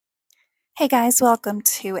Hey guys, welcome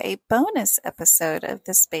to a bonus episode of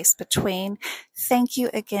The Space Between. Thank you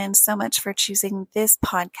again so much for choosing this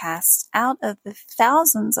podcast out of the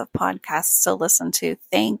thousands of podcasts to listen to.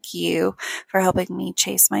 Thank you for helping me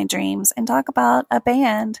chase my dreams and talk about a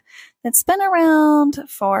band that's been around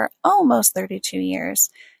for almost 32 years,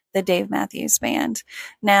 the Dave Matthews Band.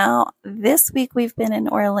 Now, this week we've been in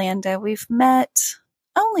Orlando. We've met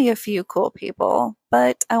only a few cool people,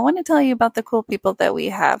 but I want to tell you about the cool people that we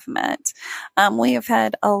have met. We have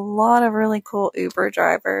had a lot of really cool Uber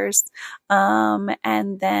drivers.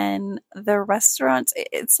 And then the restaurants,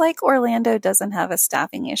 it's like Orlando doesn't have a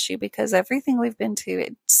staffing issue because everything we've been to,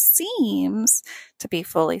 it seems to be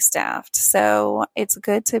fully staffed. So it's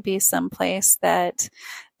good to be someplace that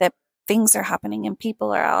things are happening and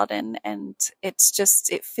people are out and it's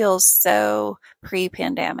just, it feels so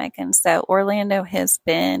pre-pandemic. And so Orlando has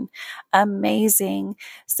been amazing.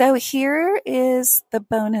 So here is the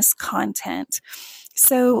bonus content.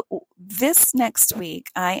 So this next week,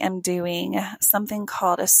 I am doing something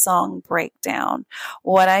called a song breakdown.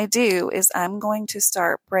 What I do is I'm going to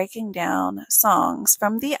start breaking down songs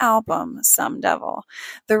from the album Some Devil.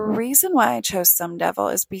 The reason why I chose Some Devil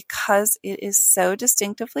is because it is so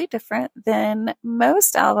distinctively different than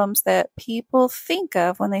most albums that people think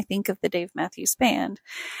of when they think of the Dave Matthews Band.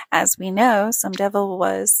 As we know, Some Devil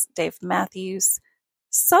was Dave Matthews'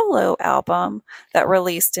 solo album that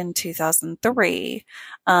released in 2003.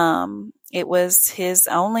 It was his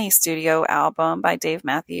only studio album by Dave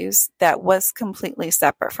Matthews that was completely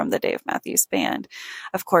separate from the Dave Matthews Band.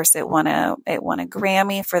 Of course, it won a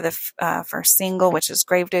Grammy for the first single, which is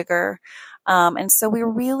Gravedigger. And so we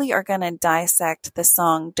really are going to dissect the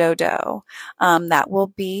song Dodo. That will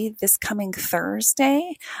be this coming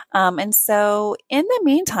Thursday. And so in the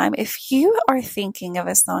meantime, if you are thinking of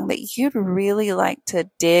a song that you'd really like to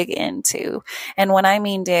dig into, and when I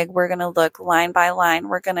mean dig, we're going to look line by line.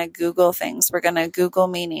 We're going to Google things. We're going to Google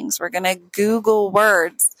meanings. We're going to Google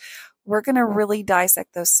words. We're going to really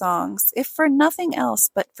dissect those songs, if for nothing else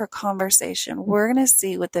but for conversation. We're going to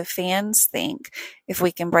see what the fans think if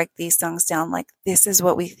we can break these songs down like this is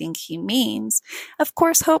what we think he means. Of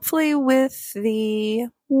course, hopefully with the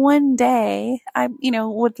one day, I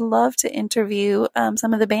would love to interview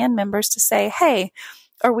some of the band members to say, hey,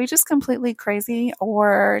 are we just completely crazy,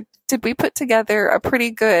 or did we put together a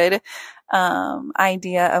pretty good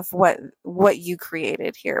idea of what you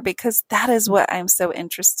created here? Because that is what I'm so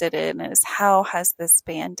interested in, is how has this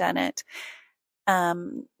band done it?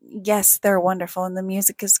 Yes, they're wonderful and the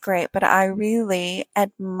music is great, but I really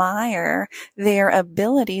admire their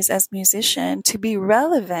abilities as musicians to be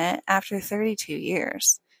relevant after 32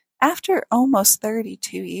 years. After almost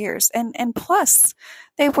 32 years. And plus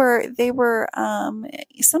they were,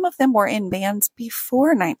 some of them were in bands before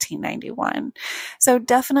 1991. So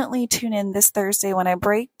definitely tune in this Thursday when I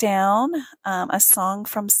break down, a song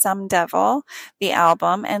from Some Devil, the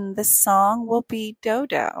album, and the song will be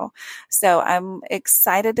Dodo. So I'm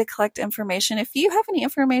excited to collect information. If you have any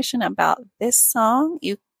information about this song,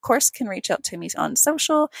 you of course can reach out to me on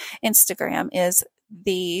social. Instagram is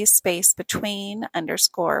the space between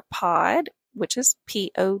 _pod, which is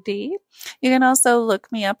POD. You can also look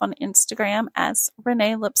me up on Instagram as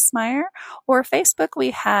Renee Lipsmeyer, or Facebook.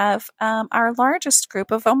 We have our largest group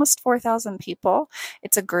of almost 4,000 people.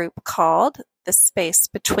 It's a group called The Space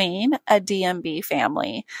Between, a DMB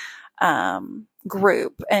family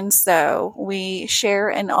group. And so we share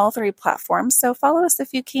in all three platforms. So follow us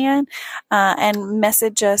if you can, and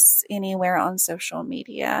message us anywhere on social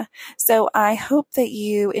media. So I hope that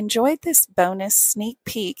you enjoyed this bonus sneak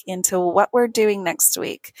peek into what we're doing next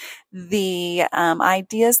week, the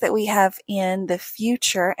ideas that we have in the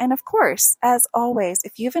future. And of course, as always,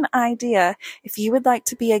 if you have an idea, if you would like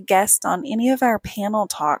to be a guest on any of our panel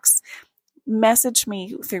talks, message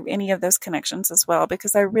me through any of those connections as well,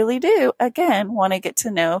 because I really do, again, want to get to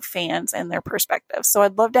know fans and their perspectives. So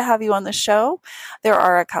I'd love to have you on the show. There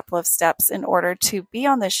are a couple of steps in order to be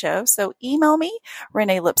on the show. So email me,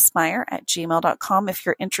 reneelipsmeyer@gmail.com if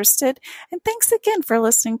you're interested. And thanks again for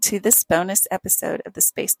listening to this bonus episode of The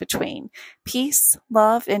Space Between. Peace,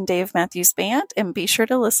 love, and Dave Matthews Band. And be sure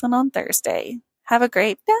to listen on Thursday. Have a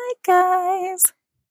great night, guys.